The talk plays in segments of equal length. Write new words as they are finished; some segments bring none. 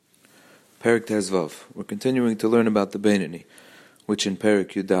Perek Tezvav. We're continuing to learn about the Beinoni, which in Perek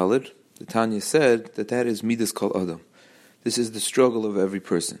Yudalid, the Tanya said that is Midas Kol Adam. This is the struggle of every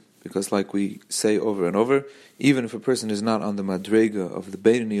person, because like we say over and over, even if a person is not on the Madrega of the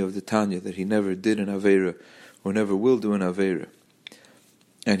Beinoni of the Tanya, that he never did an Aveira, or never will do an Aveira,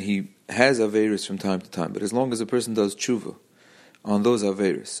 and he has Aveiras from time to time, but as long as a person does tshuva on those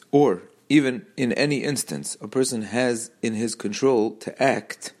Aveiras, or even in any instance, a person has in his control to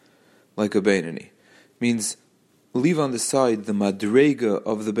act like a Beinoni. Means leave on the side the Madrega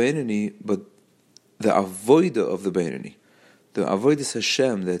of the Beinoni, but the Avoida of the Beinoni. The Avodas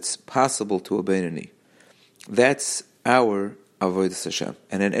Hashem that's possible to a Beinoni. That's our Avodas Hashem.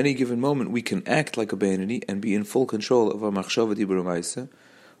 And at any given moment we can act like a Beinoni and be in full control of our Machshava Dibur Ma'aseh.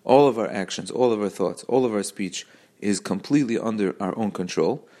 All of our actions, all of our thoughts, all of our speech is completely under our own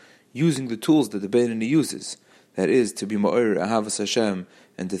control, using the tools that the Beinoni uses. That is, to be Ma'or Ahavas Hashem,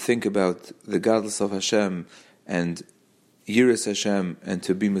 and to think about the godless of Hashem, and Yiras Hashem, and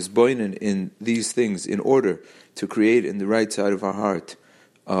to be Mizboinen in these things in order to create in the right side of our heart,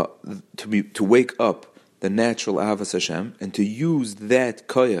 to wake up the natural Ahavas Hashem, and to use that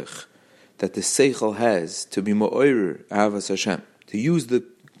koyach that the Seichel has to be Ma'or Ahavas Hashem, to use the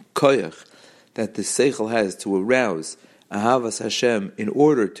koyach that the Seichel has to arouse Ahavas Hashem in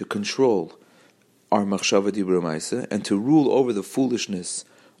order to control our Machshava Dibur Ma'aseh and to rule over the foolishness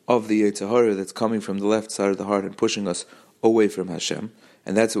of the Yetzer Hara that's coming from the left side of the heart and pushing us away from Hashem.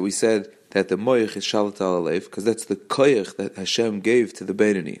 And that's what we said, that the Moyach is Shalat al Alev, because that's the koyach that Hashem gave to the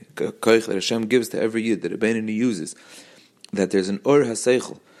Beinoni, koyach that Hashem gives to every Yid, that a Beinoni uses, that there's an Or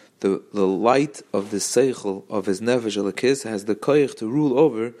HaSeichel, the light of the Seichel of his Nefesh Elokis has the koyach to rule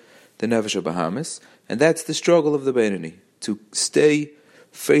over the Nefesh Bahamis, and that's the struggle of the Beinoni, to stay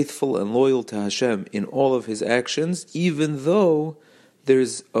faithful and loyal to Hashem in all of his actions, even though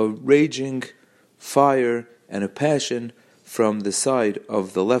there's a raging fire and a passion from the side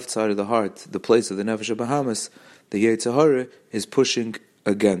of the left side of the heart, the place of the Nefesh Bahamis. The Yetzer Hara is pushing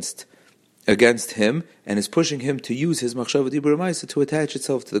against him, and is pushing him to use his Machshava Dibur Ma'aseh to attach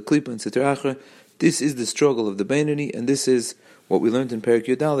itself to the Klipa and Sitra Achra. This is the struggle of the Beinoni, and this is what we learned in Perek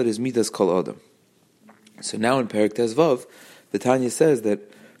Yudalid is Midas Kol Adam. So now in Perek Tezvav, the Tanya says that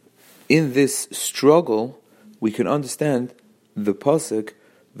in this struggle we can understand the pasuk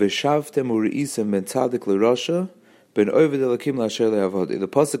V'shavtem u're'isem ben tzadik l'rasha ben oved elakim la'asher le'avodi. The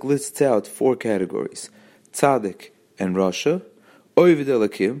pasuk lists out four categories: tzadik and rasha, oved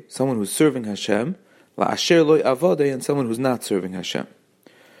elakim, someone who's serving Hashem, la'asher le'avodi, and someone who's not serving Hashem.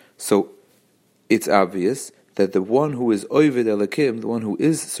 So it's obvious that the one who is oved elakim, the one who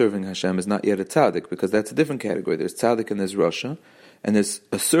is serving Hashem, is not yet a tzaddik, because that's a different category. There's tzaddik and there's rasha, and there's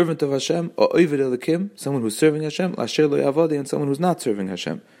a servant of Hashem, or oved elakim, someone who's serving Hashem, l'asher le'avodi, and someone who's not serving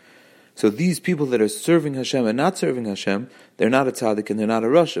Hashem. So these people that are serving Hashem and not serving Hashem, they're not a tzaddik and they're not a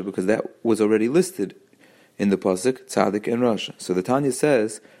rasha, because that was already listed in the pasuk, tzaddik and rasha. So the Tanya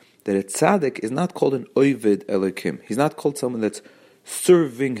says that a tzaddik is not called an oved elakim. He's not called someone that's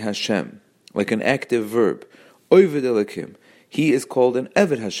serving Hashem, like an active verb. Oved elakim. He is called an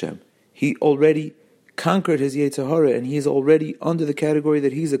eved Hashem. He already conquered his Yetzer Hara, and he is already under the category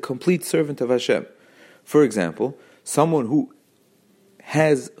that he's a complete servant of Hashem. For example, someone who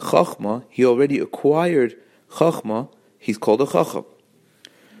has Chachma, he already acquired Chachma, he's called a Chacham.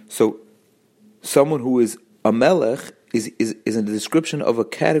 So, someone who is a Melech is a description of a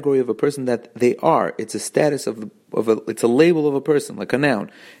category of a person that they are. It's a status it's a label of a person, like a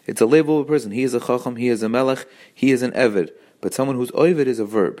noun. It's a label of a person. He is a Chacham, he is a Melech, he is an Eved. But someone who's Oved is a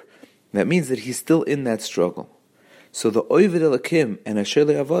verb. That means that he's still in that struggle. So the Oved Elakim and Asher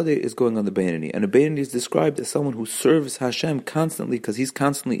Le'avadeh is going on the Beinoni. And a Beinoni is described as someone who serves Hashem constantly, because he's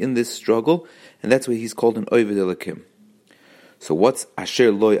constantly in this struggle, and that's why he's called an Oved Elakim. So what's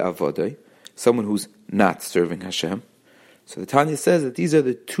Asher Le'avadeh? Someone who's not serving Hashem. So the Tanya says that these are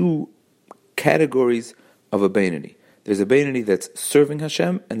the two categories of a Beinoni. There's a Beinoni that's serving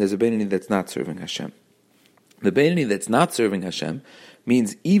Hashem, and there's a Beinoni that's not serving Hashem. The Beinoni that's not serving Hashem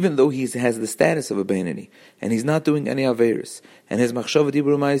means even though he has the status of a Beinoni, and he's not doing any Averis, and his Machshava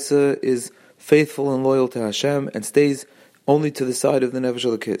Dibur Ma'aseh is faithful and loyal to Hashem, and stays only to the side of the Nefesh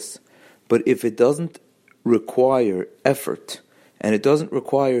Elokis. But if it doesn't require effort, and it doesn't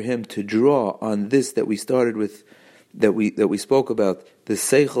require him to draw on this that we started with, that we spoke about, the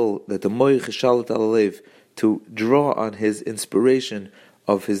Seichel, that the Moich Shalat al Alev, to draw on his inspiration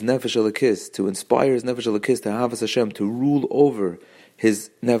of his Nefesh Elokis, to inspire his Nefesh Elokis to Havas Hashem, to rule over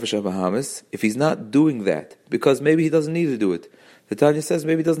his Nefesh Bahamis, if he's not doing that, because maybe he doesn't need to do it. The Tanya says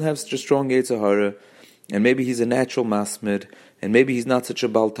maybe he doesn't have such a strong Yetzer Hara, and maybe he's a natural masmid, and maybe he's not such a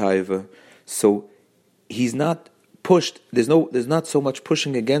Bal Taiva. So he's not pushed. There's not so much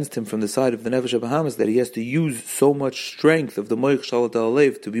pushing against him from the side of the Nefesh HaBahamis that he has to use so much strength of the Moich Shalat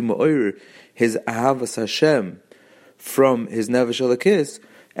Alev to be Ma'or his Ahavas Hashem from his Nefesh Elokis,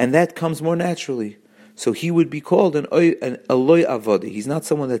 and that comes more naturally. So he would be called an Eloi Avodi. He's not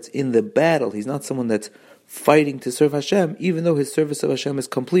someone that's in the battle. He's not someone that's fighting to serve Hashem, even though his service of Hashem is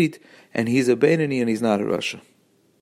complete, and he's a Beinoni and he's not a Rasha.